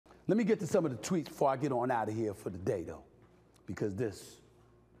Let me get to some of the tweets before I get on out of here for the day, though, because this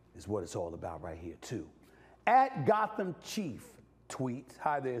is what it's all about right here, too. At Gotham Chief tweets,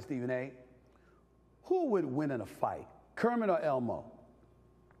 hi there, Stephen A. Who would win in a fight, Kermit or Elmo?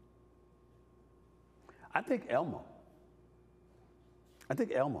 I think Elmo. I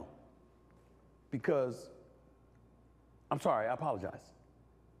think Elmo. Because, I'm sorry, I apologize.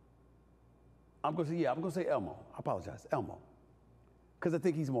 I'm going to say Elmo. I apologize, Elmo. Because I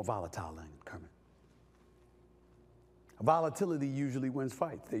think he's more volatile than Kermit. Volatility usually wins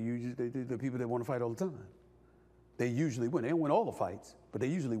fights. They're the people that want to fight all the time. They usually win. They don't win all the fights, but they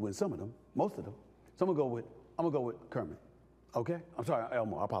usually win some of them, most of them. So I'm gonna go with Kermit. Okay? I'm sorry,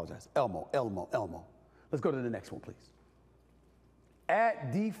 Elmo. I apologize. Elmo. Let's go to the next one, please.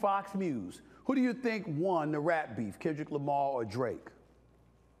 At D Fox Muse, who do you think won the rap beef, Kendrick Lamar or Drake?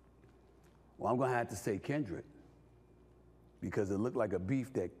 Well, I'm gonna have to say Kendrick, because it looked like a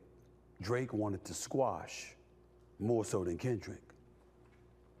beef that Drake wanted to squash more so than Kendrick.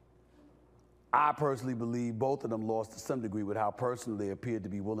 I personally believe both of them lost to some degree with how personal they appeared to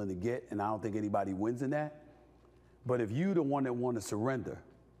be willing to get, and I don't think anybody wins in that. But if you're the one that want to surrender,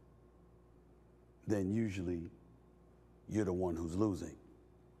 then usually you're the one who's losing.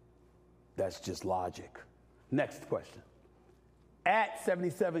 That's just logic. Next question. At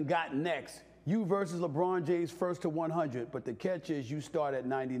 77 got next, you versus LeBron James first to 100, but the catch is you start at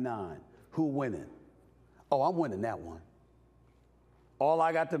 99. Who winning? Oh, I'm winning that one. All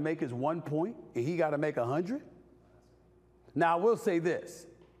I got to make is 1 point, and he got to make 100? Now, I will say this.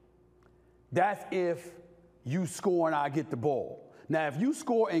 That's if you score and I get the ball. Now, if you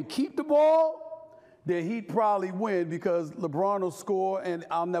score and keep the ball, then he'd probably win because LeBron will score and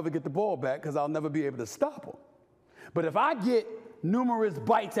I'll never get the ball back because I'll never be able to stop him. But if I get numerous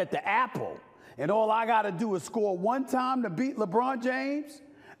bites at the apple and all I got to do is score one time to beat LeBron James,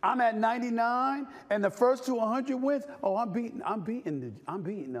 I'm at 99, and the first to 100 wins. Oh, I'm beating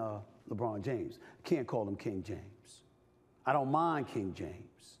LeBron James. Can't call him King James. I don't mind King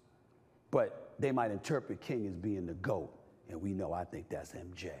James, but they might interpret King as being the GOAT, and we know I think that's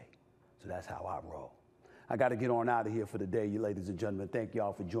MJ. So that's how I roll. I got to get on out of here for the day, you ladies and gentlemen. Thank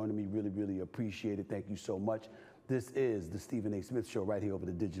y'all for joining me. Really, really appreciate it. Thank you so much. This is the Stephen A. Smith Show right here over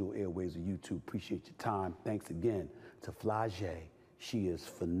the digital airwaves of YouTube. Appreciate your time. Thanks again to Flage. She is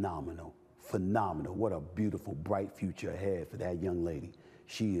phenomenal, phenomenal. What a beautiful, bright future ahead for that young lady.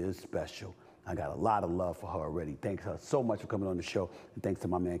 She is special. I got a lot of love for her already. Thanks her so much for coming on the show, and thanks to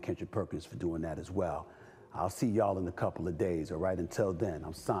my man Kendrick Perkins for doing that as well. I'll see y'all in a couple of days, all right? Until then,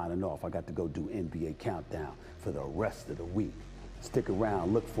 I'm signing off. I got to go do NBA Countdown for the rest of the week. Stick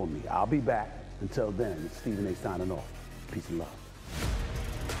around, look for me. I'll be back. Until then, it's Stephen A. signing off. Peace and love.